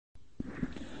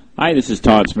Hi, this is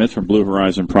Todd Smith from Blue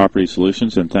Horizon Property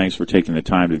Solutions, and thanks for taking the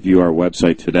time to view our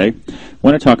website today. I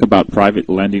want to talk about private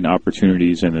lending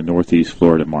opportunities in the Northeast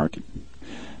Florida market.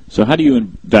 So how do you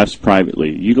invest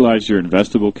privately? Utilize your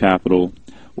investable capital,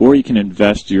 or you can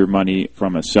invest your money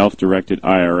from a self-directed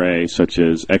IRA such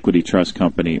as Equity Trust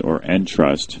Company or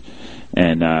Entrust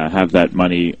and have that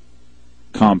money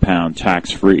compound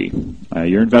tax-free.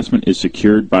 Your investment is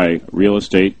secured by real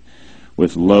estate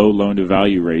with low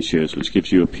loan-to-value ratios, which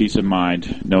gives you a peace of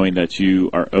mind knowing that you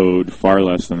are owed far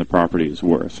less than the property is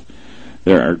worth.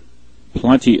 There are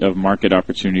plenty of market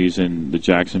opportunities in the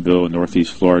Jacksonville and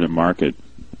Northeast Florida market,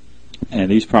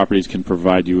 and these properties can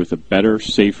provide you with a better,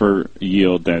 safer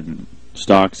yield than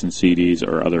stocks and CDs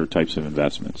or other types of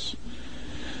investments.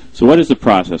 So what is the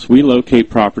process? We locate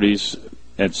properties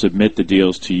and submit the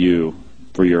deals to you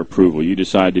for your approval. You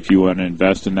decide if you want to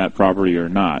invest in that property or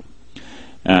not.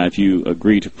 If you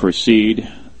agree to proceed,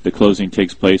 the closing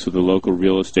takes place with a local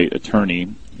real estate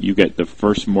attorney. You get the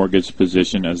first mortgage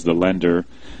position as the lender,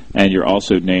 and you're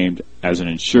also named as an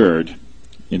insured.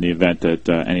 In the event that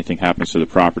anything happens to the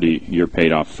property, you're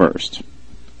paid off first.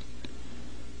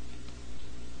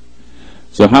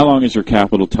 So how long is your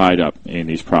capital tied up in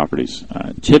these properties?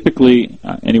 Typically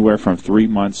anywhere from 3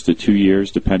 months to 2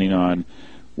 years, depending on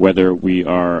whether we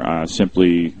are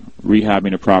simply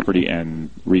rehabbing a property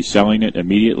and reselling it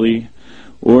immediately,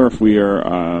 or if we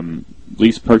are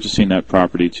lease purchasing that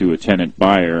property to a tenant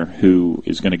buyer who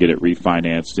is going to get it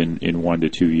refinanced in 1 to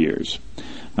 2 years.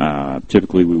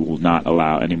 Typically we will not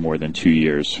allow any more than 2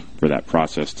 years for that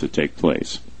process to take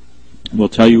place. We'll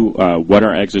tell you what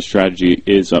our exit strategy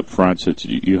is up front so that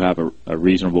you have a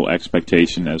reasonable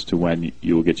expectation as to when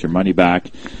you will get your money back.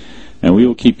 And we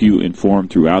will keep you informed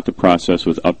throughout the process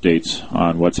with updates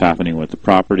on what's happening with the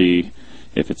property,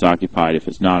 if it's occupied, if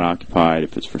it's not occupied,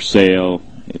 if it's for sale,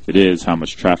 if it is, how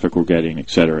much traffic we're getting,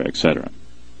 etc., etc.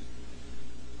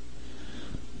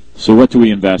 So what do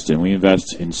we invest in? We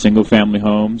invest in single-family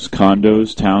homes,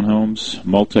 condos, townhomes,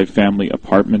 multifamily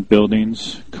apartment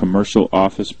buildings, commercial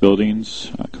office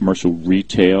buildings, commercial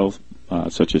retail,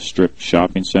 such as strip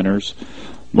shopping centers,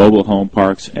 mobile home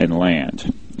parks, and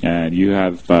land. And you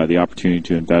have the opportunity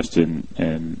to invest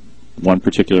in one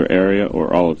particular area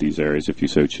or all of these areas if you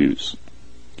so choose.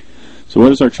 So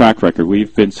what is our track record?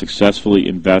 We've been successfully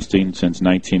investing since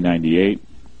 1998.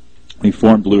 We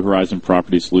formed Blue Horizon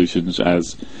Property Solutions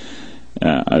as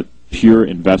a pure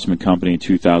investment company in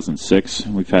 2006.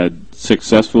 We've had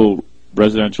successful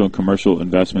residential and commercial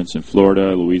investments in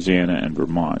Florida, Louisiana, and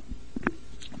Vermont.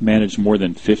 Managed more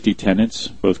than 50 tenants,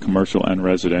 both commercial and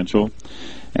residential.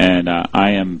 And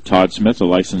I am Todd Smith, a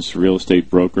licensed real estate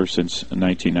broker since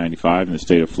 1995 in the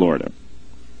state of Florida.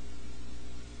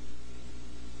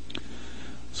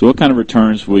 So what kind of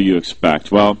returns will you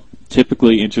expect? Well,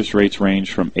 typically interest rates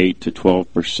range from 8 to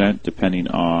 12% depending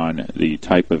on the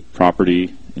type of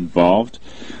property involved.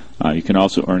 You can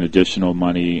also earn additional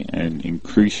money and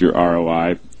increase your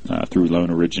ROI through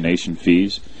loan origination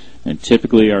fees. And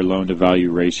typically our loan-to-value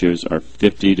ratios are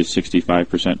 50 to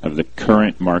 65% of the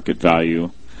current market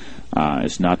value.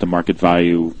 It's not the market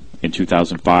value in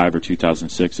 2005 or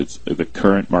 2006. It's the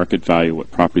current market value,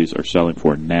 what properties are selling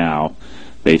for now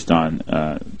based on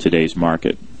today's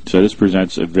market. So this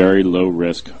presents a very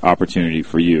low-risk opportunity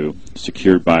for you,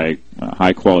 secured by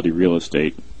high-quality real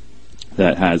estate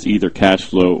that has either cash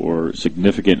flow or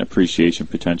significant appreciation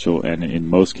potential, and in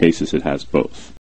most cases it has both.